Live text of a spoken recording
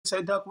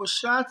Say Duck was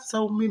shot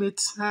so many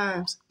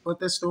times, but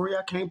that story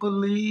I can't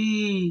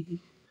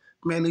believe.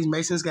 Man, these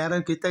Masons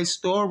gotta get their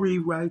story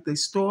right,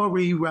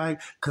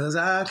 cause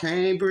I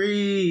can't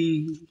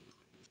breathe.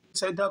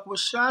 Say Duck was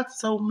shot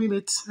so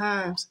many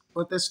times,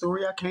 but that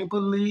story I can't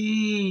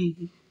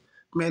believe.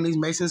 Man, these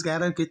Masons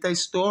gotta get their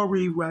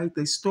story right,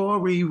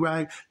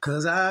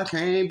 cause I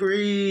can't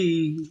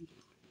breathe.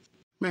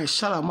 Man,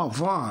 shout out my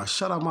Vaughn.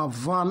 Shout out my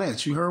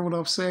Vaughnettes. You heard what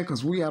I'm saying?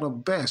 Because we are the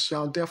best.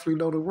 Y'all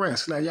definitely know the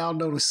rest. Now, y'all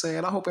know the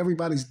saying. I hope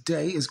everybody's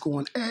day is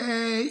going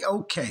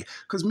A-okay.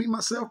 Because me,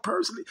 myself,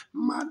 personally,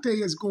 my day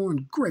is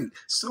going great.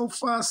 So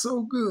far,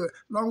 so good.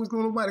 As long as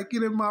nobody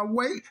get in my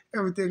way,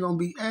 everything going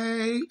to be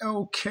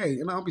A-okay.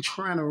 And I'll be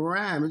trying to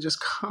rhyme and just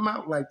come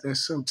out like that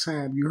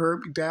sometime. You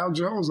heard me? Dow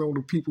Jones on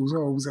the people's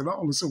homes and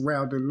all the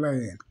surrounding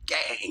land.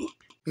 Gang.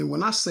 And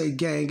when I say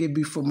gang, it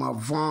be for my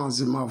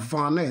Vaughns and my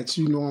Vaughnettes,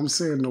 you know what I'm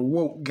saying? The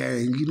woke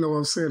gang, you know what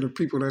I'm saying? The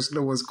people that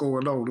know what's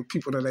going on, the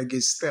people that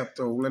get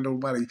stepped on. Let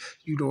nobody,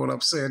 you know what I'm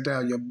saying,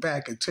 down your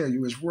back and tell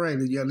you it's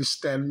raining. You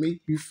understand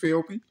me? You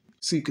feel me?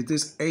 See, cause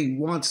this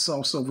A1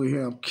 sauce over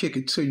here, I'm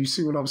kicking to you.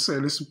 See what I'm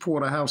saying? This is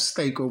porterhouse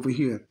steak over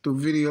here. The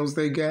videos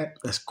they got,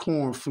 that's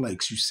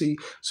cornflakes, you see?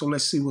 So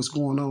let's see what's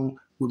going on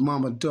with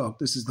Mama Duck.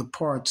 This is the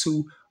part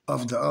 2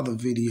 of the other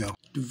video.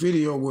 The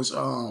video was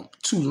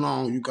too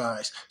long, you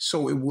guys,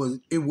 so it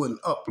wouldn't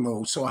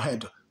upload. So I had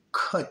to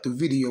cut the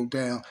video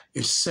down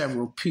in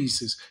several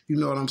pieces. You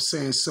know what I'm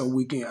saying? So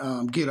we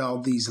can get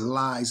all these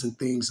lies and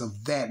things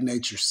of that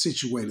nature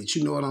situated.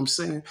 You know what I'm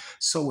saying?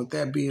 So with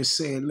that being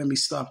said, let me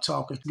stop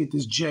talking. Get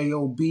this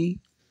JOBDONE.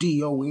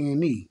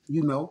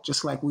 You know,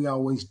 just like we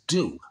always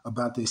do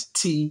about this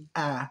TIME.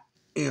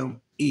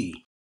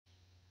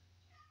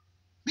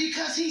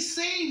 Because he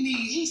seen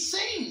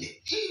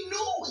it. He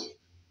knew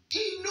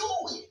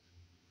it.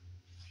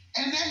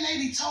 And that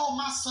lady told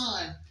my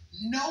son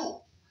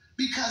no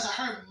because of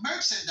her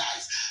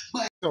merchandise.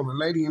 But so the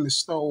lady in the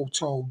stove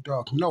told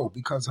Duck no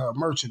because of her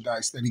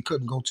merchandise, that he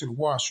couldn't go to the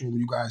washroom,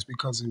 you guys,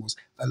 because it was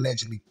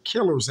allegedly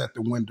killers at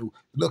the window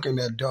looking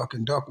at Duck,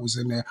 and Duck was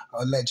in there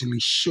allegedly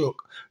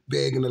shook,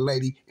 begging the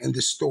lady in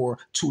the store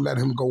to let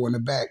him go in the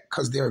back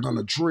because they're going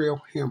to drill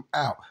him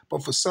out.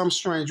 But for some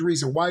strange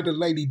reason, why the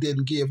lady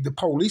didn't give the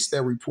police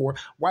that report,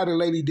 why the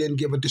lady didn't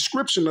give a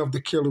description of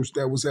the killers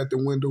that was at the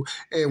window,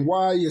 and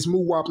why is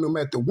Moo-Wop them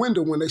at the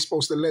window when they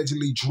supposed to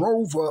allegedly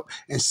drove up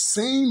and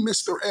seen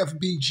Mr.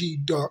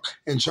 FBG Duck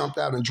and jumped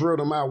out and drilled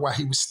him out while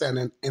he was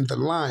standing in the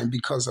line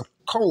because of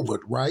COVID,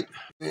 right?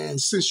 And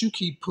since you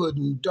keep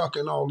putting Duck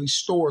in all these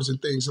stores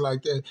and things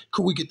like that,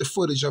 could we get the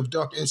footage of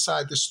Duck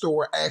inside the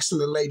store asking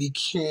the lady,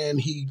 can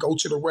he go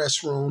to the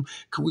restroom?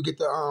 Could we get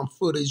the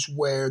footage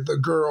where the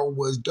girl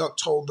was, Duck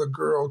told the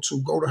girl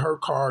to go to her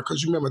car,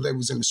 because you remember they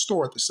was in the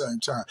store at the same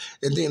time.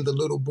 And then the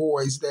little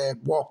boys that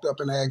walked up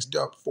and asked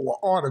Duck for an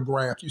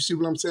autograph. You see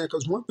what I'm saying?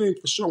 Because one thing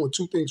for sure and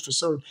two things for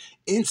certain,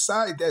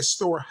 inside that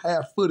store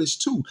have footage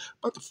too.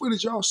 But the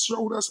footage y'all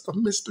showed us of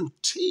Mr.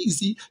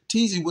 Teasy,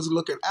 Teasy was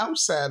looking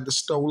outside the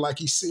store like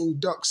he seen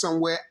Duck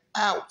somewhere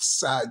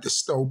outside the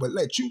store. But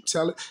let you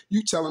tell it.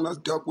 You telling us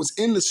Duck was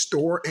in the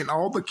store and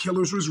all the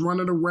killers was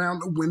running around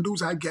the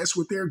windows, I guess,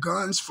 with their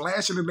guns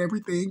flashing and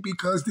everything,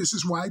 because this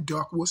is why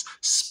Duck was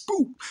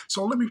spooked.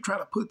 So let me try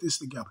to put this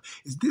together.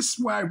 Is this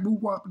why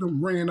Moo-Wop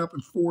them ran up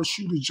and 4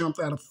 shooters jumped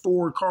out of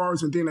 4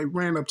 cars and then they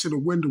ran up to the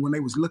window when they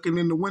was looking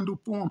in the window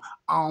for him?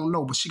 I don't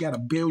know, but she got a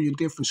billion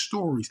different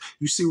stories.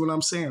 You see what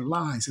I'm saying?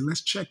 Lies. And let's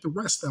check the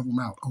rest of them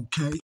out,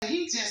 okay?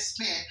 He just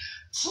spent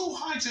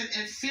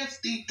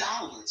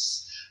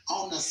 $250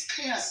 on a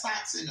pair of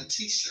socks and a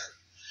t-shirt.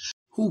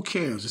 Who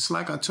cares? It's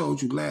like I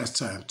told you last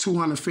time.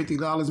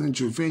 $250 in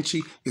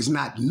Givenchy is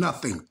not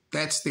nothing.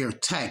 That's their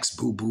tax,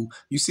 boo-boo.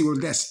 You see what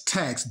that's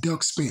tax?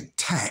 Duck spent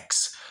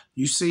tax.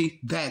 You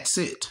see? That's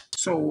it.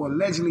 So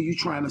allegedly you're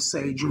trying to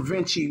say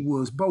Givenchy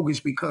was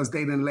bogus because they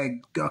didn't let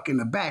Duck in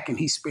the back and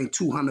he spent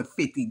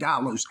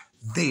 $250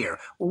 there.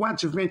 Well, why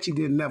Givenchy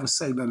didn't never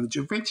say nothing?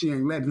 Givenchy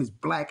ain't letting his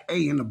black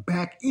A in the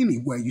back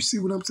anyway. You see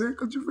what I'm saying?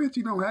 Because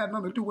Givenchy don't have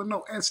nothing to do with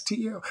no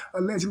STL,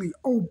 allegedly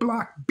old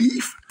block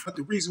beef. But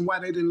the reason why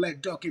they didn't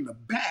let Duck in the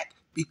back,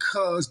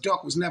 because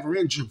Duck was never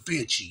in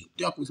Givenchy.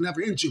 Duck was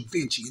never in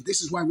Givenchy. And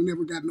this is why we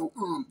never got no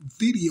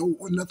video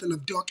or nothing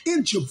of Duck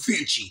in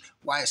Givenchy.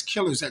 Why it's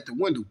killers at the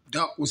window.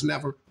 Duck was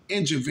never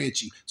in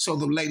Givenchy. So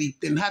the lady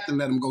didn't have to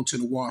let him go to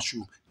the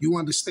washroom. You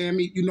understand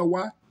me? You know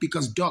why?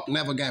 Because Duck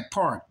never got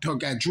parked. Duck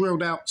got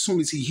drilled out as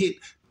soon as he hit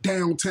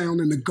downtown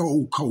in the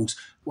Gold Coast.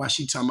 Why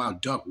she talking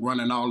about Duck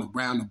running all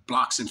around the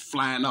blocks and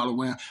flying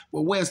all around?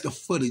 Well, where's the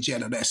footage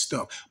out of that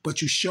stuff?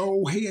 But you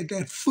sure had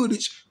that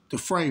footage to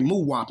frame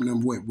Moo-Wop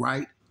them with,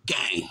 right?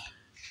 Gang.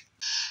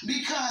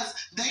 Because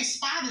they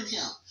spotted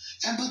him.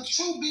 But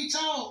truth be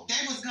told,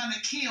 they was going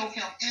to kill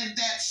him in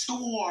that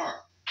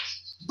store.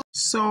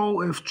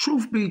 So if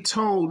truth be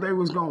told, they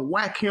was gonna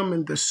whack him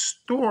in the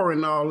store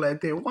and all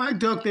that, then why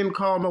Duck didn't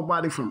call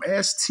nobody from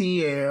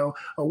STL,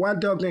 or why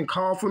Duck didn't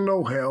call for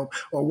no help,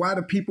 or why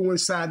the people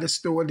inside the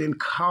store didn't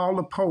call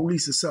the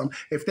police or something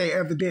if they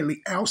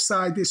evidently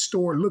outside this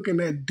store looking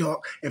at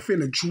Duck and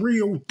finna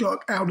drill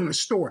Duck out in the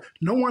store?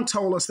 No one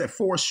told us that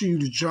 4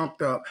 shooters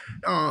jumped up,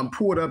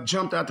 pulled up,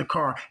 jumped out the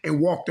car, and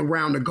walked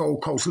around the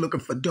Gold Coast looking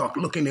for Duck,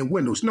 looking in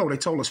windows. No, they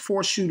told us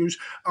 4 shooters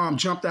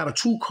jumped out of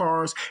 2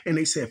 cars, and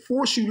they said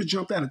 4 shooters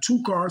jumped out of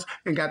 2 cars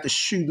and got to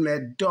shooting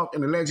at Duck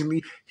and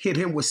allegedly hit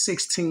him with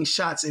 16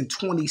 shots in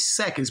 20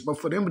 seconds. But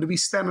for them to be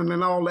standing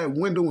in all that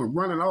window and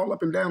running all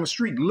up and down the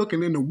street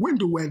looking in the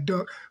window at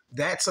Duck,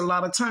 that's a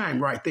lot of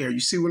time right there. You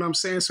see what I'm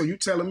saying? So you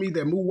telling me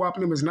that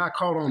Muwapnim is not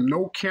caught on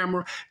no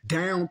camera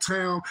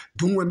downtown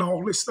doing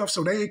all this stuff?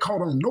 So they ain't caught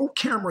on no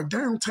camera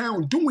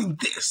downtown doing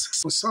this.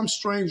 For some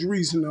strange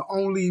reason, the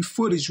only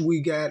footage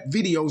we got,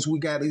 videos we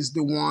got, is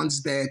the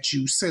ones that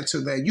you sent to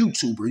that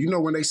YouTuber. You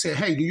know, when they said,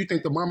 hey, do you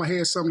think the mama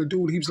had something to do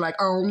with it? He was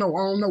like, I don't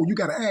know. You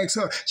got to ask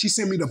her. She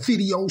sent me the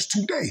videos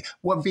today.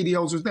 What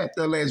videos was that?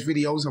 The alleged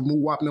videos of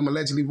Muwapnim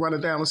allegedly running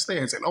down the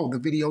stairs. And, the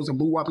videos of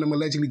Muwapnim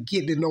allegedly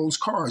getting in those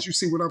cars. You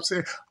see what I'm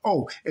saying?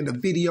 And the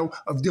video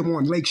of them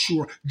on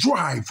Lakeshore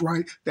Drive,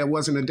 right? That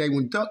wasn't a day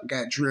when Duck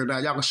got drilled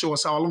out. Y'all can show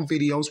us all them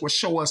videos. Well,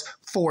 show us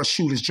 4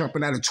 shooters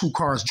jumping out of 2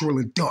 cars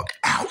drilling Duck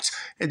out.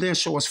 And then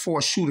show us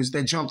 4 shooters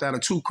that jumped out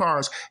of 2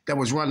 cars that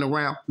was running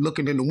around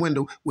looking in the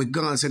window with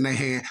guns in their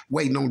hand,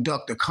 waiting on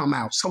Duck to come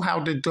out. So how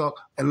did Duck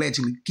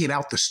allegedly get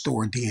out the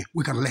store then?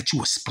 We're going to let you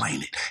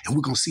explain it. And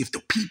we're going to see if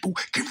the people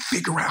can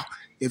figure out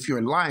if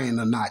you're lying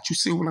or not. You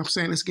see what I'm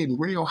saying? It's getting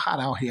real hot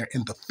out here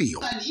in the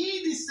field. But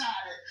he decided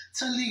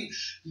to leave,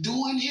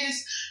 doing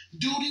his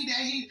duty that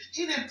he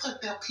didn't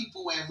put them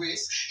people at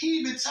risk. He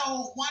even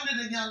told one of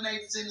the young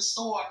ladies in the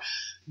store,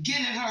 get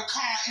in her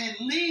car and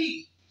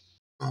leave.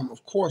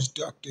 Of course,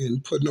 Duck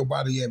didn't put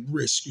nobody at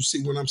risk. You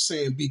see what I'm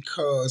saying?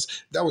 Because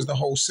that was the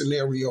whole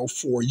scenario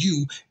for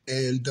you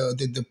and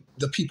the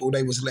people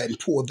they was letting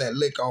pull that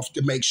lick off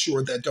to make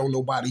sure that don't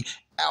nobody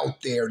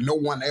out there, no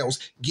one else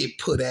get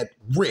put at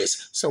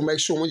risk. So make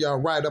sure when y'all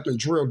ride up and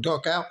drill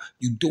Duck out,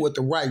 you do it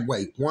the right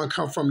way. One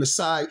come from the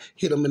side,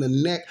 hit him in the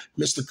neck.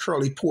 Mr.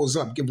 Curly pulls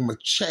up, give him a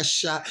chest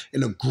shot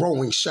and a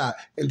growing shot.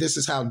 And this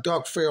is how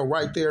Duck fell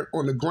right there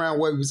on the ground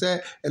where he was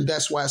at. And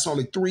that's why it's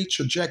only 3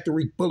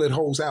 trajectory bullet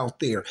holes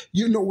out there.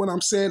 You know what I'm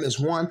saying? There's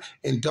one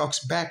in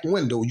Duck's back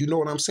window. You know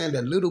what I'm saying?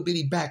 That little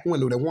bitty back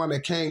window, the one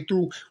that came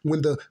through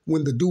when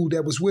the dude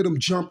that was with him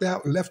jumped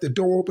out and left the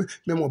door open.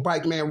 Then when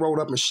Bike Man rolled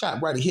up and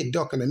shot right, he hit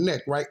Duck in the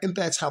neck, right? And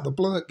that's how the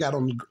blood got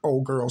on the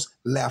old girl's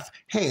left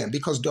hand,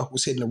 because Duck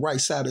was hitting the right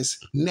side of his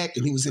neck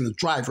and he was in the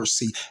driver's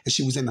seat and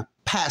she was in the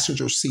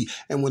passenger seat.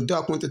 And when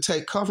Duck went to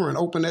take cover and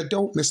open that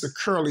door, Mr.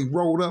 Curly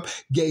rolled up,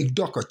 gave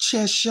Duck a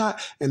chest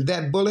shot, and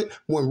that bullet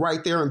went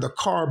right there in the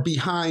car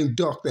behind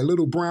Duck. That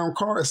little brown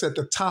car is at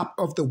the top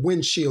of the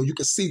windshield. You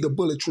can see the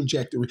bullet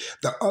trajectory.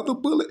 The other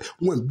bullet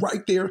went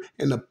right there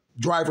in the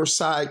driver's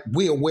side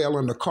wheel well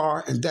in the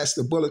car, and that's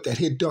the bullet that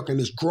hit Duck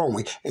and is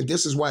growing. And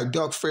this is why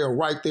Duck fell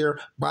right there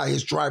by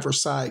his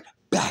driver's side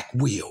back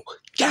wheel.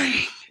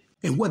 Dang!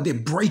 And what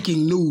did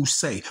breaking news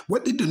say?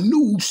 What did the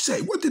news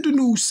say? What did the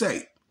news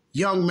say?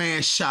 Young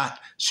man shot,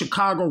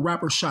 Chicago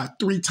rapper shot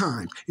 3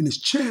 times in his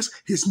chest,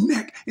 his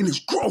neck, and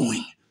his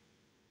groin.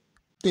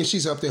 Then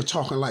she's up there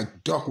talking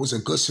like Duck was a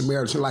good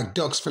Samaritan, like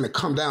Duck's finna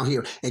come down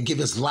here and give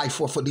his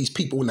life up for these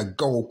people in the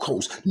Gold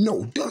Coast.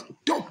 No, Duck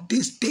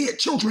this dead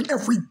children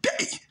every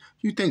day.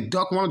 You think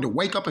Duck wanted to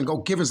wake up and go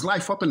give his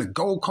life up in the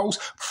Gold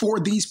Coast for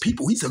these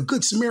people? He's a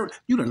good Samaritan.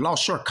 You done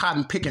lost your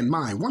cotton-picking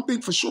mind. One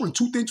thing for sure and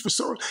 2 things for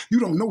certain, you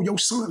don't know your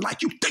son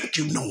like you think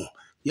you know him.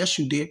 Yes,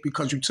 you did,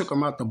 because you took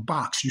him out the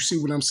box. You see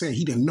what I'm saying?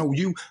 He didn't know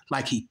you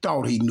like he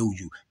thought he knew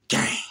you.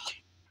 Gang.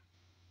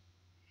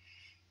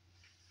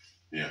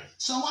 Yeah.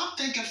 So I'm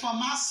thinking for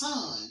my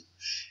son,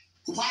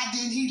 why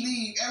didn't he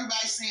leave?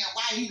 Everybody's saying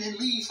why he didn't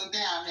leave from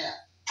down there.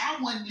 I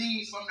wouldn't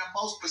leave from the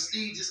most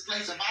prestigious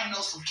place if I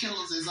know some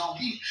killers is on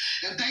me.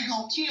 If they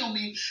gonna kill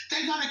me,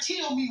 they gonna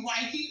kill me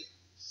right here.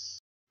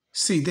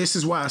 See, this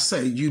is why I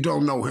say you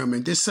don't know him.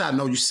 And this I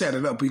know you set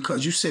it up,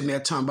 because you sitting there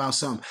talking about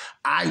something.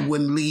 I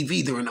wouldn't leave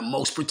either in the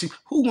most particular.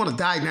 Who want to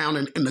die down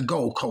in the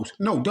Gold Coast?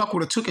 No, Duck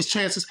would have took his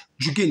chances.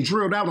 You getting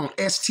drilled out on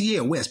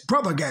STL, where his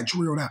brother got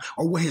drilled out,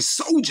 or where his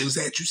soldiers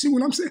at. You see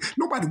what I'm saying?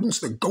 Nobody wants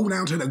to go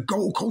down to the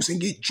Gold Coast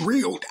and get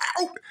drilled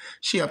out.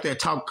 She up there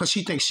talking because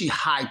she thinks she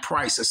high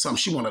price or something.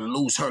 She want to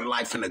lose her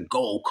life in the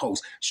Gold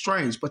Coast.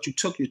 Strange, but you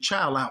took your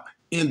child out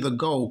in the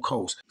Gold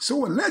Coast.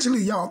 So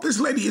allegedly, y'all, this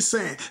lady is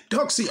saying,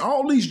 Duck see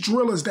all these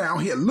drillers down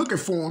here looking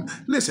for him.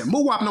 Listen,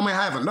 Muwap no man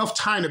have enough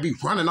time to be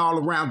running all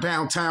around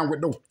downtown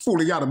with no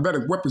fully out of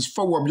better weapons,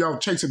 4 of y'all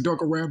chasing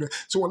Duck around her.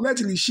 So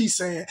allegedly, she's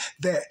saying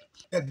that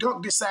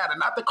Duck decided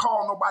not to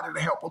call nobody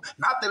to help him,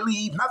 not to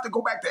leave, not to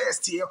go back to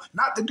STL,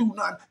 not to do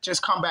nothing,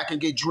 just come back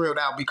and get drilled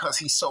out because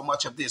he's so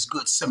much of this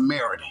good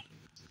Samaritan.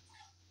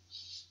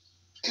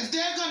 If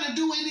they're gonna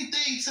do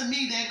anything to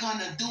me, they're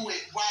gonna do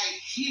it right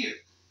here.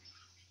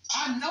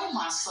 I know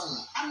my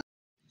son.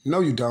 No,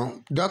 you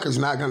don't. Duck is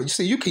not gonna. You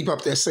see, you keep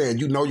up there saying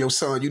you know your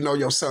son, you know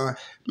your son.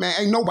 Man,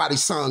 ain't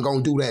nobody's son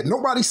gonna do that.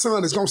 Nobody's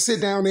son is gonna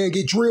sit down there and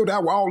get drilled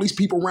out with all these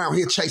people around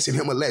here chasing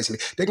him allegedly.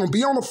 They're gonna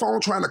be on the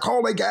phone trying to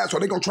call their guys, or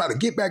they're gonna try to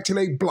get back to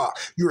their block.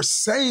 You're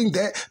saying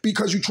that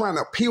because you're trying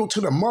to appeal to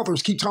the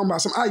mothers. Keep talking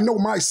about some. I know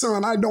my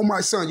son. I know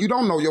my son. You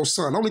don't know your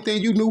son. The only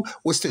thing you knew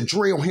was to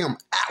drill him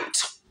out.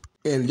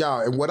 And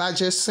y'all, and what I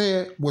just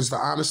said was the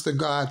honest to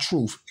God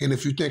truth. And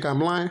if you think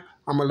I'm lying,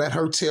 I'm gonna let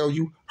her tell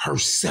you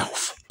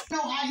herself. Know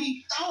how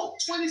he thought.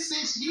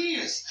 26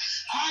 years.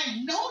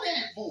 I know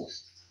that boy.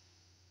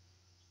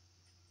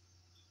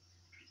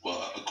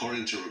 Well,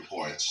 according to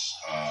reports,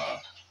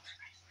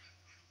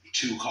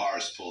 2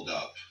 cars pulled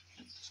up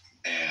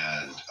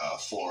and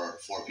four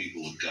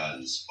people with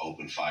guns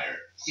opened fire.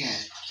 Yeah.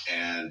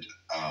 And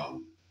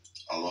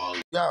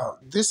along... Y'all,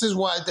 this is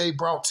why they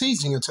brought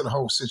teasing into the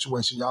whole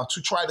situation, y'all,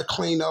 to try to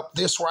clean up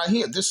this right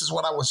here. This is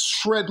what I was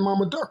shredding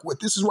Mama Duck with.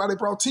 This is why they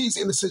brought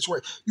teasing in the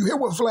situation. You hear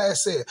what Vlad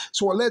said.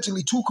 So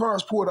allegedly 2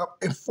 cars pulled up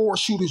and 4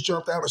 shooters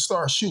jumped out and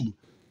started shooting.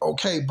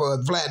 Okay, but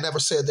Vlad never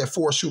said that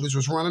 4 shooters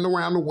was running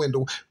around the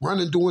window,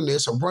 running doing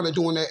this or running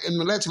doing that.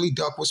 And allegedly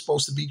Duck was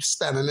supposed to be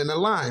standing in the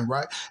line,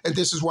 right? And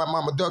this is why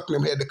Mama Duck and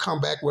them had to come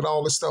back with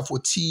all the stuff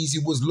with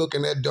Teasy was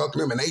looking at Duck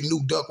and them, and they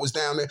knew Duck was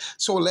down there.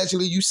 So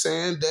allegedly you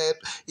saying that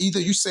either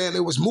you saying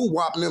it was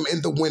moo-wopping them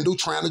in the window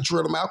trying to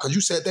drill them out because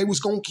you said they was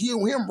going to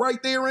kill him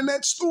right there in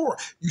that store.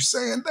 You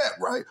saying that,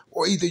 right?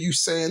 Or either you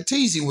saying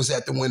Teasy was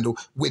at the window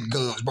with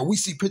guns. But we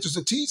see pictures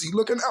of Teasy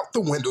looking out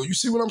the window. You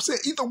see what I'm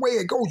saying? Either way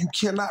it go, you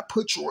cannot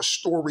put your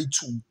story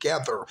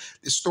together.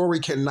 The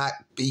story cannot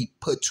be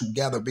put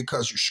together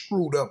because you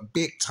screwed up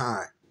big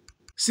time.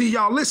 See,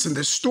 y'all, listen,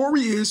 the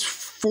story is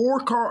 2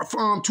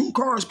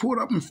 cars pulled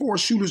up and 4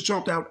 shooters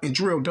jumped out and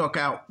drilled Duck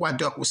out while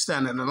Duck was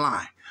standing in the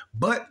line.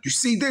 But you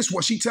see this,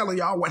 what she telling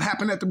y'all what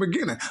happened at the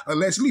beginning.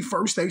 Allegedly,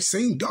 first they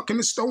seen Duck in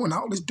the store and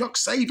all this Duck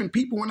saving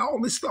people and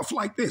all this stuff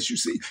like this. You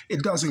see,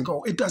 it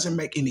doesn't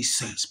make any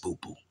sense,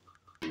 boo-boo.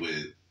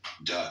 With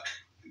Duck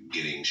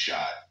getting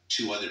shot,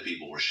 2 other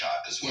people were shot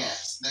as well.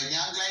 Yes, the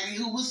young lady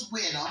who was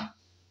with him.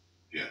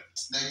 Yeah.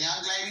 The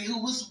young lady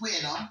who was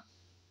with him.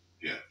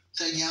 Yeah.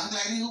 The young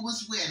lady who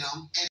was with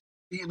him.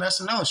 And that's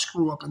another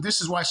screw up. And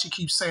this is why she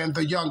keeps saying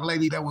the young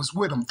lady that was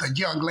with him, the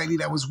young lady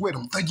that was with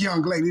him, the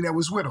young lady that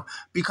was with him.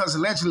 Because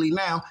allegedly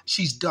now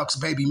she's Duck's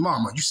baby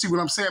mama. You see what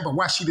I'm saying? But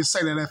why she didn't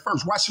say that at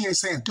first? Why she ain't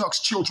saying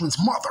Duck's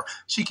children's mother?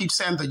 She keeps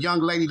saying the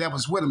young lady that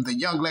was with him, the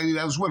young lady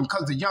that was with him.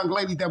 Because the young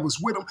lady that was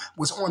with him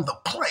was on the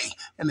play.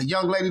 And the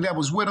young lady that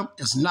was with him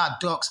is not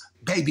Duck's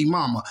baby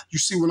mama. You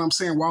see what I'm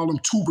saying? While all them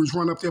tubers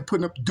run up there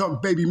putting up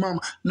Duck baby mama.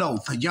 No,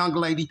 the young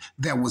lady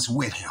that was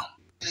with him.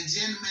 The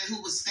gentleman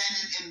who was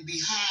standing in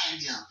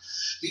behind him,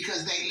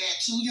 because they let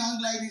 2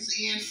 young ladies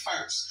in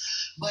first.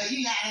 But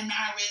he hadn't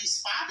already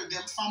spotted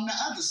them from the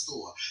other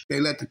store. They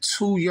let the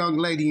 2 young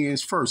ladies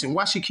in first. And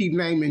why she keep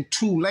naming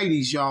 2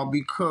 ladies, y'all?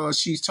 Because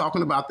she's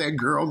talking about that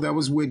girl that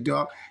was with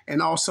Duck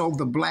and also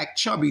the black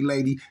chubby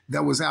lady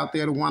that was out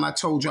there, the one I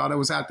told y'all that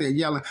was out there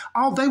yelling.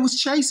 Oh, they was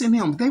chasing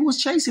him. They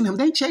was chasing him.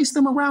 They chased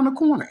him around the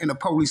corner. And the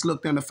police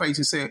looked in the face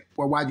and said,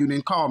 well, why you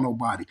didn't call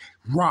nobody?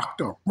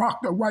 Rocked her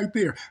right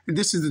there. And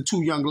this is the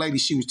 2 young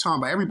ladies she was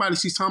talking about. Everybody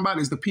she's talking about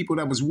is the people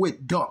that was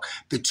with Duck.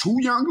 The 2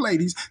 young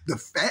ladies, the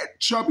fat,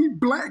 chubby,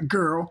 black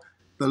girl,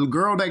 the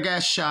girl that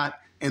got shot,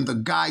 and the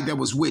guy that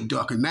was with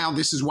Duck. And now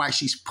this is why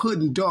she's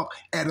putting Duck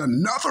at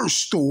another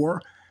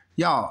store.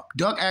 Y'all,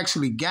 Duck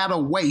actually got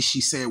away, she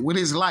said, with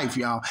his life,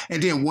 y'all,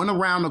 and then went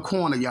around the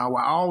corner, y'all,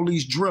 while all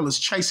these drillers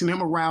chasing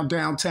him around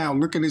downtown,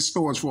 looking at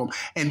stores for him.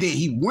 And then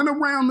he went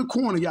around the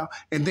corner, y'all,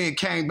 and then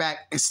came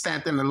back and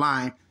stamped in the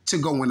line to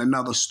go in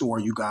another store,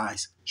 you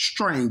guys.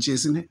 Strange,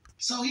 isn't it?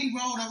 So he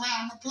rode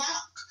around the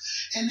block,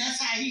 and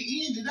that's how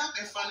he ended up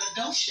in front of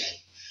Dolce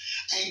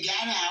and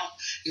got out,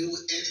 and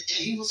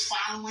he was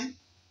following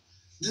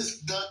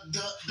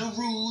the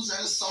rules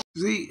and so.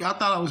 See, I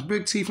thought I was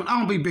Big Teeth, and I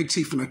don't be Big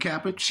Teeth in the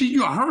captain.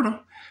 You heard her.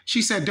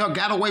 She said Duck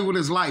got away with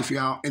his life,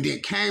 y'all, and then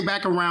came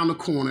back around the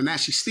corner. Now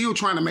she's still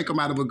trying to make him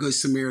out of a good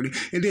Samaritan.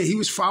 And then he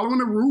was following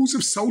the rules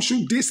of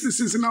social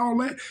distances and all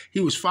that. He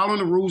was following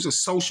the rules of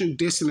social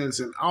distance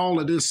and all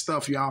of this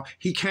stuff, y'all.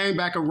 He came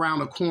back around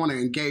the corner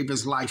and gave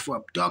his life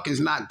up. Duck is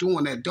not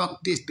doing that.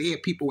 Duck diss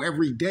dead people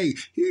every day.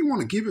 He didn't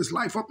want to give his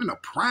life up in the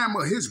prime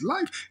of his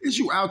life. Is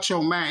you out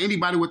your mind?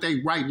 Anybody with their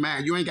right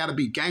mind, you ain't got to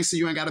be gangster.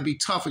 You ain't got to be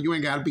tougher. You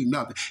ain't got to be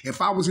nothing.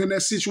 If I was in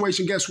that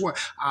situation, guess what?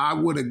 I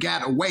would have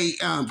got away.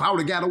 If I would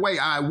have got away,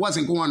 I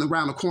wasn't going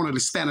around the corner to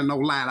stand in no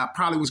line. I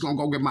probably was going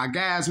to go get my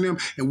guys and them,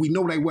 and we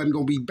know they wasn't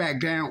going to be back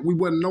down. We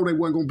wouldn't know they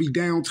wasn't going to be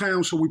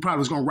downtown, so we probably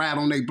was going to ride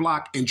on their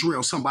block and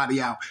drill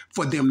somebody out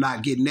for them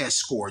not getting that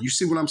score. You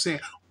see what I'm saying?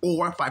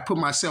 Or if I put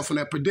myself in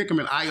that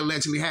predicament, I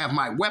allegedly have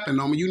my weapon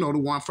on me. You know, the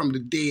one from the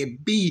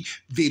Dead B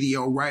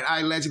video, right?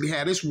 I allegedly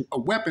had this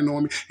weapon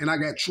on me, and I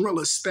got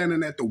drillers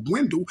standing at the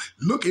window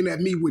looking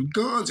at me with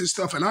guns and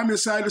stuff, and I'm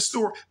inside the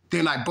store.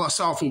 Then I bust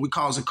off and we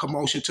cause a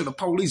commotion till the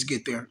police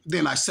get there.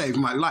 Then I save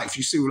my life.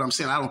 You see what I'm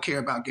saying? I don't care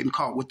about getting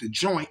caught with the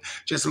joint,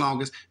 just as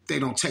long as they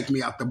don't take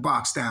me out the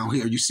box down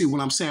here. You see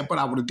what I'm saying? But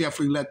I would have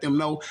definitely let them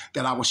know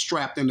that I was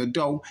strapped in the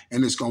door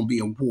and it's going to be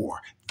a war.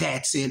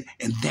 That's it,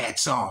 and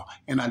that's all.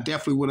 And I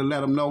definitely would have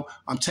let them know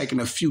I'm taking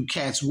a few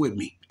cats with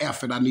me.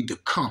 F it, I need the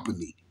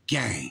company.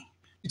 Gang.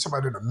 You talking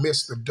about in the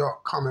midst of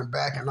Duck coming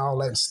back and all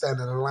that and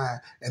standing in line.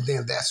 And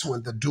then that's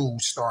when the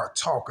dude started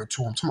talking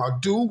to him. Talking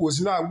about, dude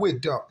was not with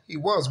Duck. He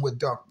was with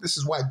Duck. This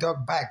is why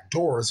Duck back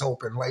door is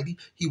open, lady.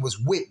 He was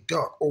with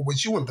Duck. Or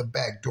was you in the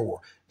back door,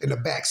 in the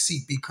back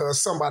seat?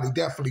 Because somebody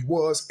definitely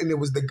was. And it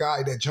was the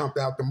guy that jumped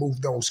out to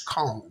move those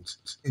cones.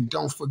 And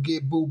don't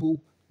forget,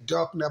 boo-boo,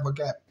 Duck never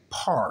got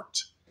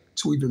parked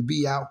to even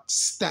be out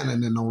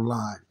standing in no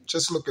line.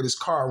 Just look at his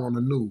car on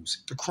the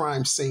news. The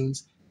crime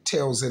scenes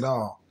tells it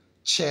all.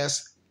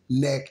 Chest,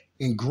 neck,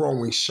 and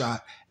growing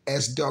shot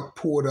as Duck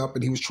pulled up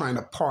and he was trying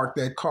to park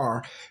that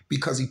car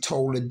because he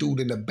told the dude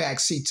in the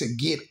backseat to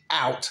get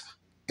out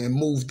and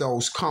move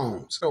those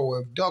cones. So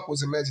if Duck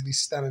was allegedly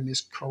standing in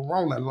this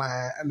Corona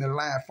line and the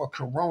line for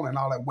Corona and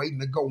all that waiting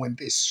to go in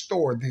this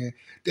store,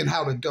 then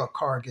how did Duck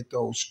car get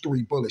those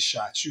 3 bullet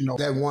shots? You know,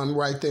 that one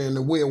right there in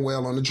the wheel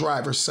well on the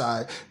driver's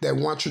side, that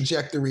one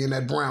trajectory in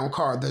that brown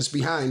car that's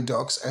behind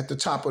Duck's at the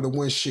top of the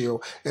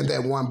windshield, and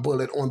that one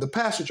bullet on the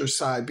passenger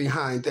side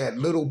behind that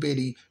little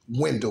bitty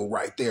window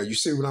right there. You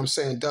see what I'm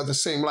saying? Doesn't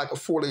seem like a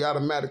fully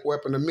automatic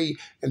weapon to me,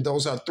 and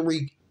those are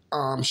 3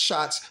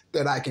 shots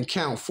that I can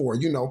count for.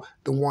 You know,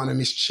 the one in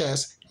his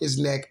chest, his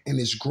neck, and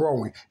his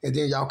growing. And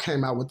then y'all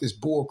came out with this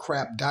bull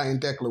crap dying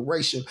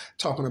declaration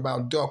talking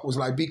about Duck was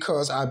like,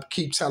 because I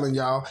keep telling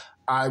y'all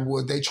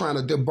they trying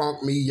to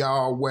debunk me,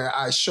 y'all, where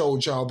I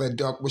showed y'all that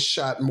Duck was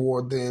shot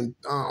more than,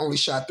 only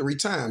shot 3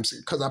 times.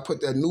 Because I put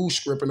that news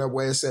script in there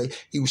where it say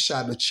he was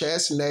shot in the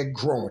chest, neck,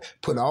 growing.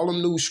 Put all the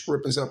news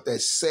scriptings up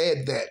that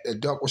said that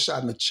Duck was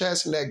shot in the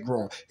chest, neck,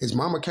 growing. His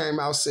mama came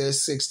out, said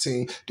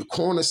 16. The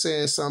coroner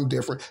saying something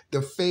different.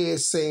 The Fed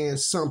saying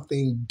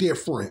something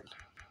different.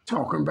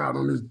 Talking about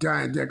on this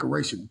dying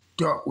declaration,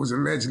 Duck was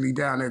allegedly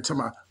down there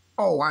talking about,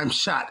 oh, I'm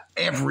shot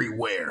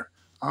everywhere.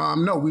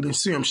 No, we didn't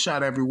see him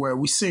shot everywhere.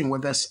 We seen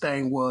what that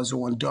stain was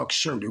on Duck's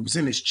shirt. It was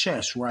in his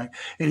chest, right?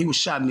 And he was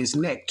shot in his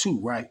neck too,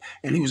 right?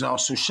 And he was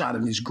also shot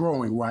in his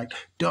growing, right?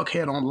 Duck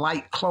had on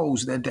light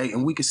clothes that day,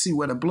 and we could see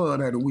where the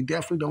blood at, and we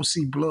definitely don't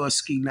see blood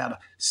skeeting out of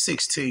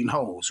 16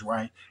 holes,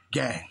 right?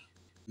 Gang.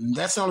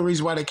 That's the only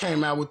reason why they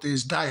came out with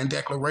this dying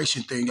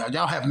declaration thing.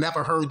 Y'all have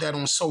never heard that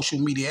on social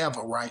media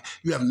ever, right?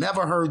 You have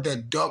never heard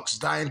that Duck's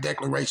dying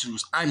declaration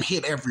was, I'm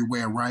hit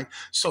everywhere, right?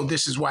 So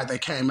this is why they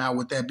came out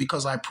with that,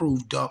 because I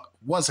proved Duck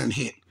wasn't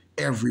hit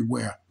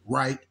everywhere,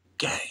 right?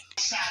 Gang.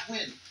 Shot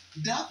with him.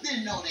 Duck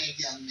didn't know that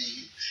young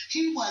man.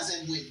 He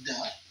wasn't with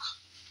Duck.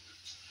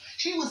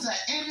 He was an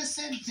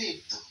innocent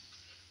victim.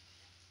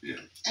 Yeah.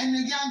 And the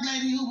young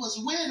lady who was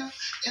with him,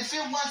 if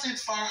it wasn't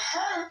for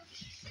her,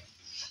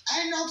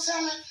 ain't no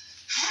telling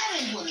how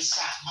they would have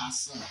shot my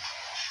son.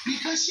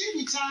 Because she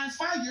returned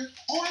fire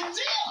on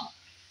them.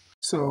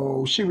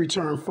 So she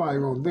returned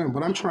fire on them,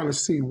 but I'm trying to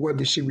see, what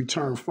did she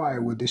return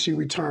fire with? Did she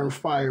return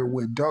fire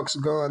with Duck's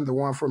gun, the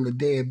one from the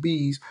dead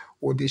bees,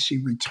 or did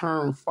she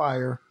return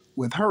fire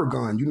with her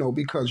gun? You know,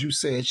 because you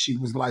said she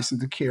was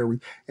licensed to carry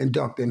and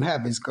Duck didn't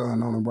have his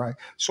gun on him, right?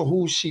 So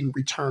who's she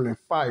returning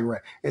fire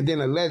at? And then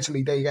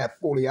allegedly they got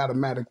fully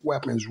automatic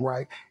weapons,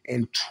 right?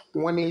 And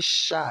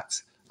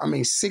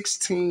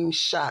 16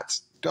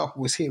 shots Duck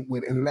was hit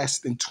with in less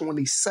than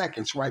 20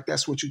 seconds, right?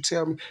 That's what you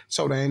tell me.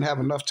 So they ain't have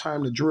enough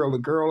time to drill the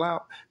girl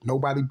out.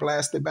 Nobody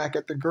blasted back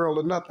at the girl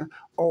or nothing.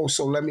 Oh,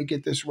 so let me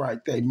get this right.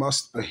 They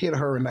must have hit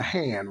her in the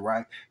hand,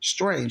 right?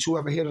 Strange.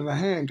 Whoever hit her in the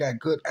hand got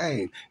good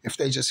aim. If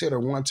they just hit her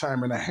one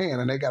time in the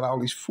hand and they got all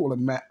these full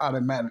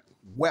automatic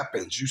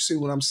weapons, you see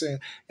what I'm saying?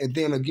 And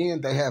then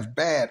again, they have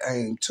bad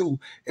aim too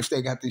if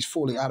they got these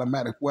fully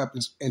automatic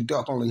weapons, and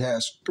Duck only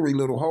has 3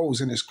 little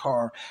holes in his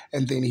car,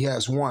 and then he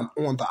has one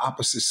on the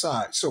opposite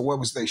side. So what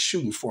was they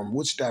shooting from?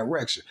 Which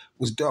direction?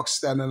 Was Duck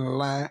standing in the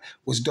line?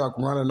 Was Duck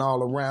running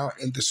all around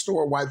in the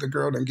store? Why the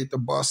girl didn't get the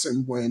bus,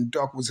 and when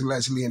Duck was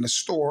allegedly in the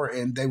store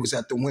and they was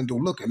at the window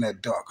looking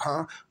at Duck,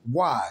 huh?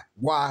 Why?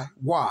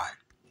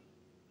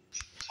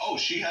 Oh,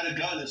 she had a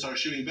gun and started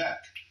shooting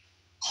back.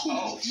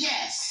 Oh,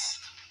 yes.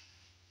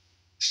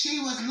 She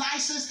was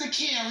licensed to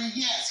carry,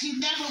 yes. He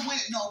never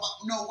went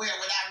nowhere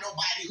without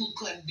nobody who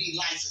couldn't be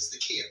licensed to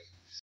carry.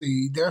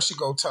 See, there she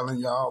go telling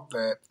y'all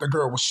that the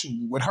girl was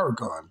shooting with her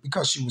gun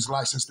because she was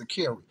licensed to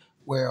carry.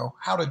 Well,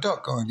 how did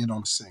Duck gun get on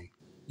the scene?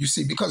 You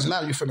see, because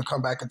now you're finna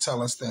come back and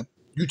tell us that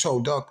you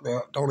told Duck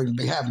that don't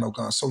even have no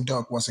gun, so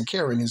Duck wasn't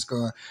carrying his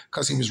gun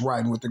because he was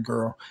riding with the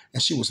girl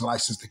and she was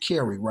licensed to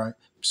carry, right?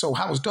 So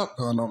how was Duck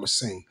gun on the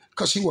scene?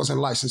 Because she wasn't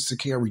licensed to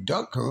carry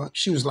Duck gun.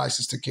 She was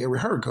licensed to carry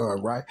her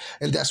gun, right?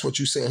 And that's what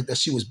you said that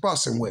she was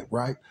busting with,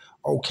 right?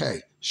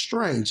 Okay,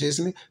 strange,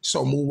 isn't it?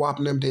 So Muwap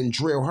and them didn't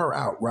drill her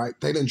out, right?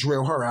 They didn't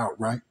drill her out,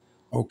 right?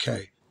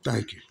 Okay,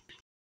 thank you.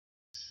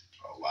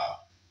 Oh, wow.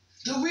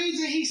 The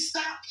reason he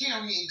stopped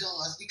carrying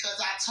guns because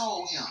I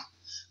told him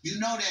You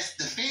know that's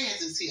the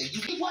feds is here.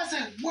 He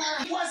wasn't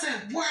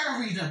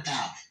worried about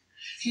it.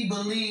 He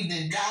believed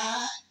in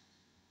God,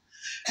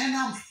 and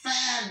I'm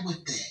fine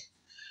with that.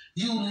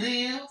 You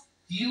live,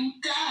 you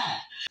die.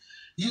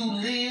 You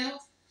live,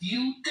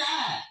 you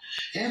die.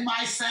 It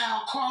might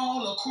sound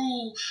cruel or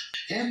cruel.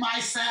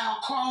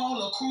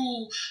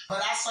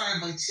 But I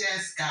serve a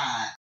just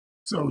God.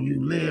 So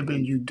you live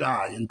and you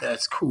die, and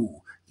that's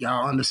cool.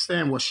 Y'all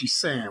understand what she's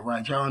saying,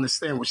 right? Y'all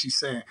understand what she's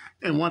saying.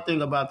 And one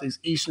thing about these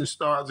Eastern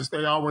Stars is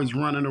they always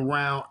running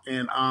around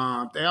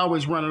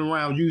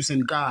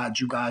using God,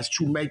 you guys,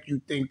 to make you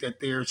think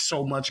that there's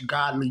so much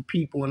godly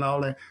people and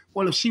all that.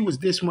 Well, if she was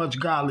this much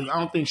godly, I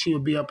don't think she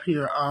would be up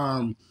here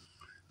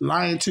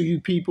lying to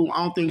you people. I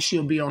don't think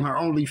she'll be on her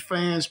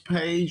OnlyFans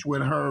page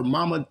with her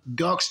Mama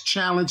Ducks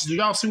challenge. Do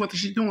y'all see what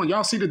she's doing?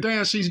 Y'all see the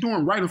dance she's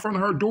doing right in front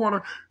of her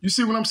daughter? You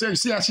see what I'm saying? You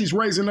see how she's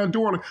raising her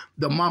daughter?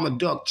 The Mama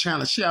Duck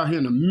challenge. She out here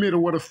in the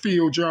middle of the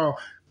field, y'all,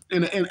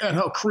 at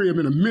her crib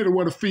in the middle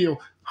of the field,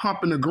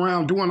 humping the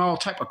ground, doing all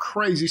type of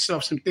crazy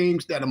stuff, some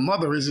things that a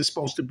mother isn't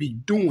supposed to be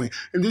doing.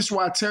 And this is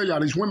why I tell y'all,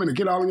 these women to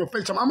get all in your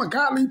face, I'm a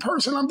godly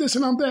person, I'm this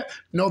and I'm that.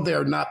 No,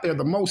 they're not. They're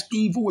the most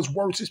evil, as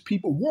worst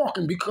people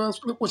walking, because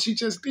look what she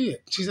just did.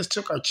 She just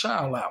took her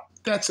child out.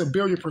 That's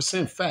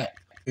 1,000,000,000% fact.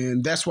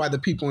 And that's why the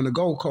people on the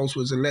Gold Coast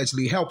was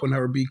allegedly helping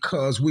her,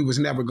 because we was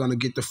never going to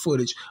get the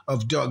footage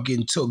of Duck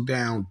getting took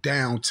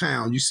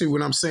downtown. You see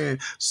what I'm saying?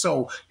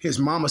 So his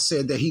mama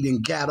said that he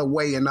didn't get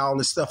away and all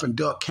this stuff, and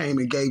Duck came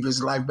and gave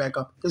his life back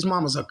up. His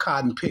mama's a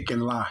cotton picking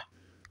lie.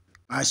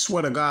 I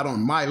swear to God,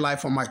 on my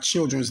life, on my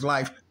children's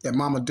life, that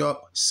Mama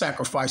Duck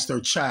sacrificed her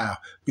child.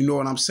 You know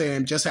what I'm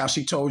saying? Just how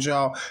she told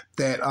y'all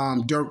that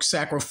Dirk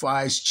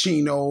sacrificed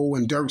Chino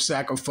and Dirk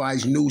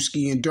sacrificed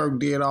Newski and Dirk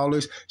did all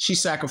this. She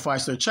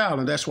sacrificed her child,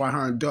 and that's why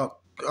her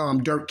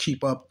and Dirk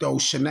keep up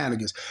those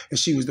shenanigans. And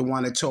she was the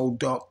one that told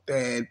Duck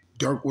that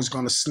Dirk was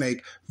going to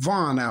snake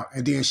Vaughn out,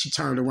 and then she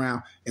turned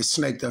around and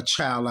snaked her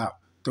child out.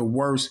 The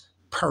worst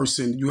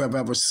person you have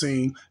ever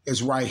seen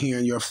is right here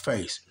in your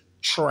face.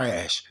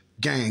 Trash.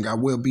 Gang, I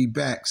will be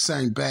back.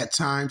 Same bad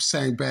time,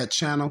 same bad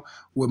channel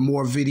with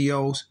more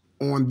videos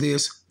on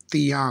this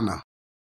Theana.